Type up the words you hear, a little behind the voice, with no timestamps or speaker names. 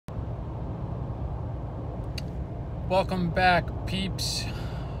Welcome back, peeps.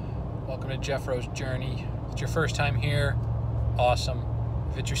 Welcome to JeffRo'sJourney. If it's your first time here, awesome.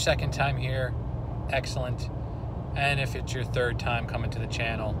 If it's your second time here, excellent. And if it's your third time coming to the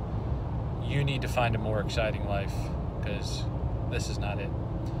channel, you need to find a more exciting life, because this is not it.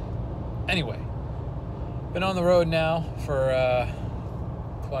 Anyway, been on the road now for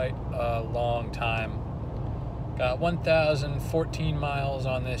quite a long time. Got 1,014 miles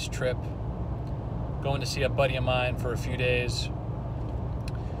on this trip. Going to see a buddy of mine for a few days.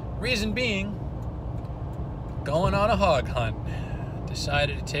 Reason being, going on a hog hunt.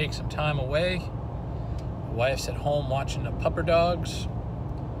 Decided to take some time away. My wife's at home watching the pupper dogs.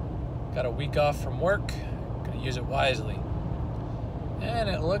 Got a week off from work. Gonna use it wisely. And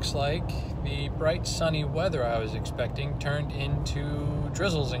it looks like the bright sunny weather I was expecting turned into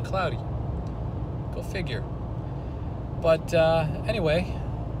drizzles and cloudy. Go figure. But anyway,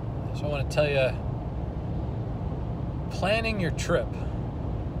 so I want to tell you, planning your trip,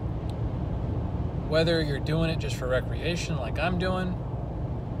 whether you're doing it just for recreation like I'm doing,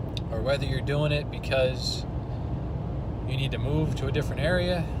 or whether you're doing it because you need to move to a different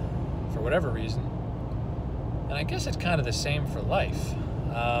area for whatever reason, and I guess it's kind of the same for life.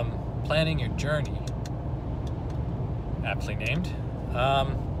 Planning your journey, aptly named.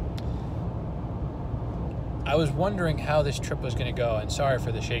 I was wondering how this trip was going to go, and sorry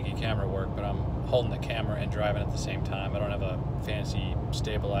for the shaky camera work, but I'm holding the camera and driving at the same time. I don't have a fancy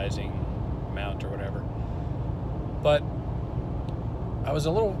stabilizing mount or whatever. But I was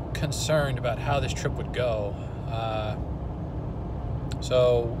a little concerned about how this trip would go.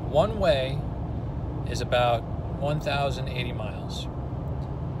 So one way is about 1,080 miles.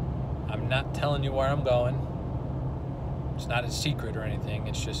 I'm not telling you where I'm going. It's not a secret or anything.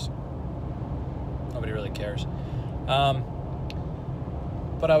 It's just nobody really cares.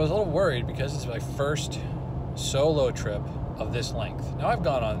 But I was a little worried because it's my first solo trip of this length. Now, I've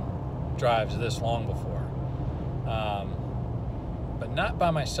gone on drives this long before, but not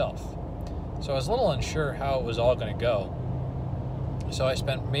by myself. So I was a little unsure how it was all going to go. So I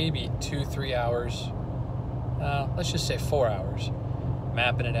spent maybe 2-3 hours, let's just say 4 hours,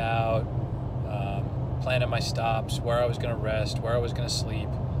 mapping it out, planning my stops, where I was going to rest, where I was going to sleep.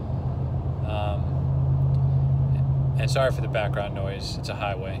 And sorry for the background noise, it's a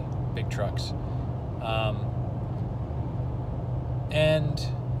highway, big trucks. And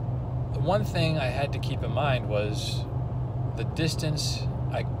the one thing I had to keep in mind was the distance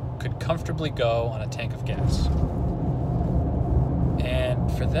I could comfortably go on a tank of gas.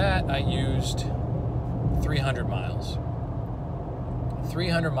 And for that, I used 300 miles.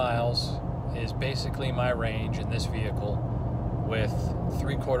 300 miles is basically my range in this vehicle with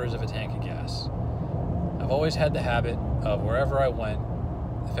 3/4 of a tank of gas. I've always had the habit of wherever I went,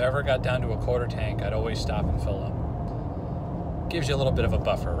 if I ever got down to a quarter tank, I'd always stop and fill up. Gives you a little bit of a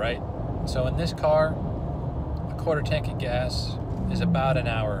buffer, right? So in this car, a quarter tank of gas is about an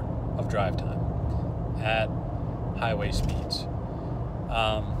hour of drive time at highway speeds.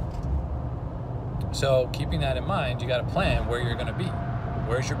 So keeping that in mind, you got to plan where you're going to be.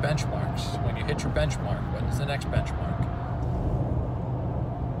 Where's your benchmarks? When you hit your benchmark, when's the next benchmark?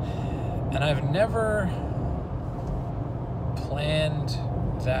 And I've never planned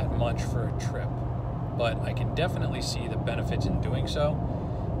that much for a trip, but I can definitely see the benefits in doing so.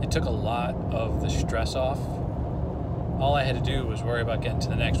 It took a lot of the stress off. All I had to do was worry about getting to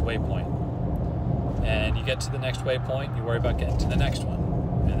the next waypoint. And you get to the next waypoint, you worry about getting to the next one,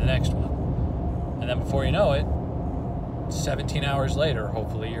 and the next one. And then before you know it, 17 hours later,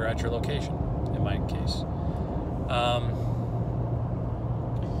 hopefully you're at your location, in my case.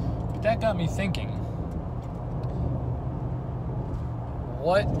 But that got me thinking,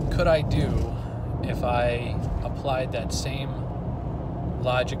 what could I do if I applied that same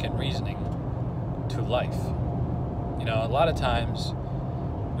logic and reasoning to life? You know, a lot of times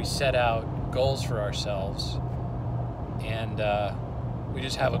we set out goals for ourselves and we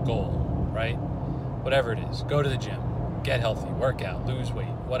just have a goal, right? Whatever it is, go to the gym, get healthy, work out, lose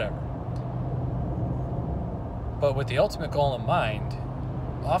weight, whatever. But with the ultimate goal in mind,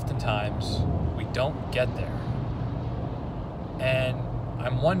 oftentimes we don't get there. And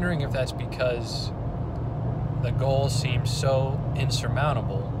I'm wondering if that's because the goal seems so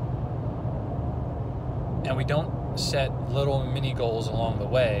insurmountable and we don't set little mini goals along the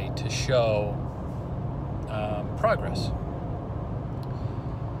way to show progress.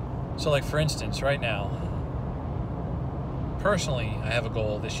 So like for instance, right now, personally, I have a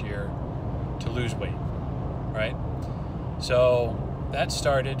goal this year to lose weight, right? So that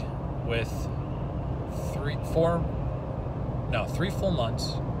started with 3 full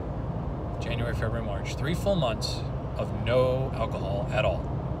months, January, February, March, 3 full months of no alcohol at all.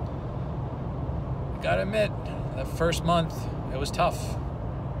 I gotta admit, that first month, it was tough.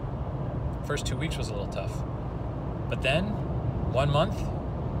 First 2 weeks was a little tough. But then, 1 month,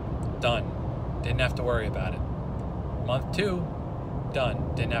 done. Didn't have to worry about it. Month 2,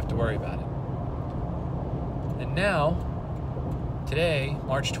 done. Didn't have to worry about it. And now, today,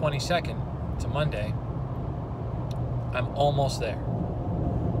 March 22nd, it's a Monday, I'm almost there.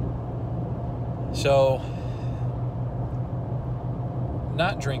 So,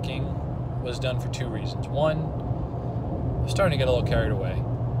 not drinking was done for 2 reasons. 1, I'm starting to get a little carried away.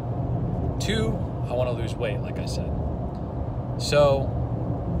 2, I want to lose weight, like I said. So,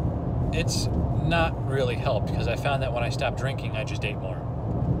 it's not really helped because I found that when I stopped drinking, I just ate more.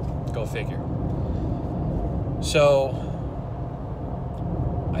 Go figure. So,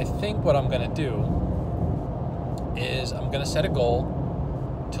 I think what I'm going to do is I'm going to set a goal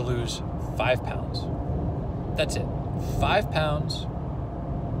to lose 5 pounds. That's it. 5 pounds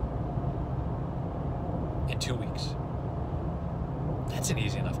in 2 weeks. That's an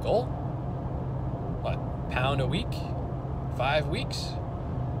easy enough goal. What, pound a week? 5 weeks?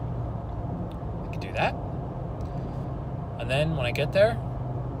 I can do that. And then when I get there,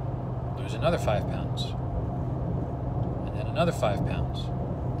 lose another 5 pounds. And then another 5 pounds.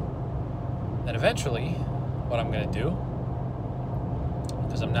 Then eventually, what I'm going to do,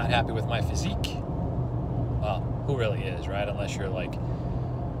 because I'm not happy with my physique, well, who really is, right? Unless you're like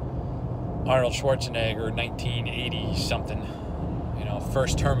Arnold Schwarzenegger, 1980 something, you know,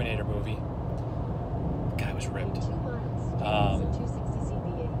 first Terminator movie. The guy was ripped.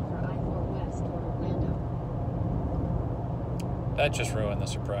 That just ruined the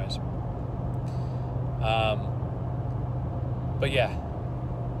surprise. But yeah,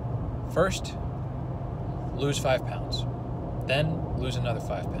 first, lose 5 pounds. Then lose another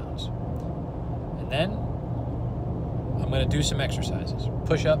 5 pounds. And then I'm going to do some exercises.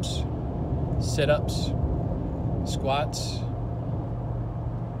 Push-ups, sit-ups, squats,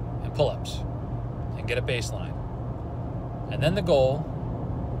 and pull-ups. And get a baseline. And then the goal,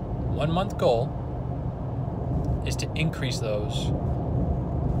 1 month goal, is to increase those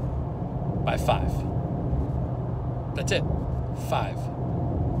by 5. That's it. 5.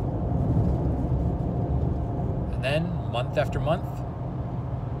 And then, month after month,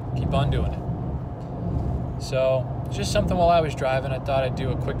 keep on doing it. So, just something while I was driving, I thought I'd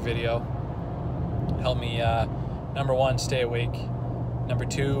do a quick video. Help me, number 1, stay awake. Number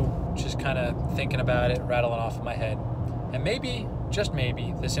 2, just kind of thinking about it, rattling off in my head. And maybe, just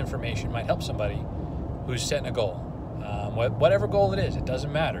maybe, this information might help somebody who's setting a goal. Whatever goal it is, it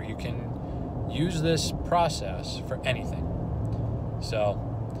doesn't matter. You can use this process for anything. So,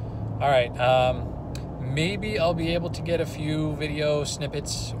 all right, maybe I'll be able to get a few video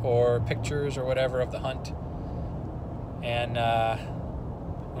snippets or pictures or whatever of the hunt. And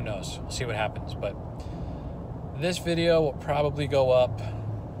who knows? We'll see what happens. But this video will probably go up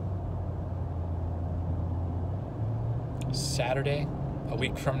Saturday, a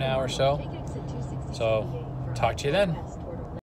week from now or so. So, talk to you then.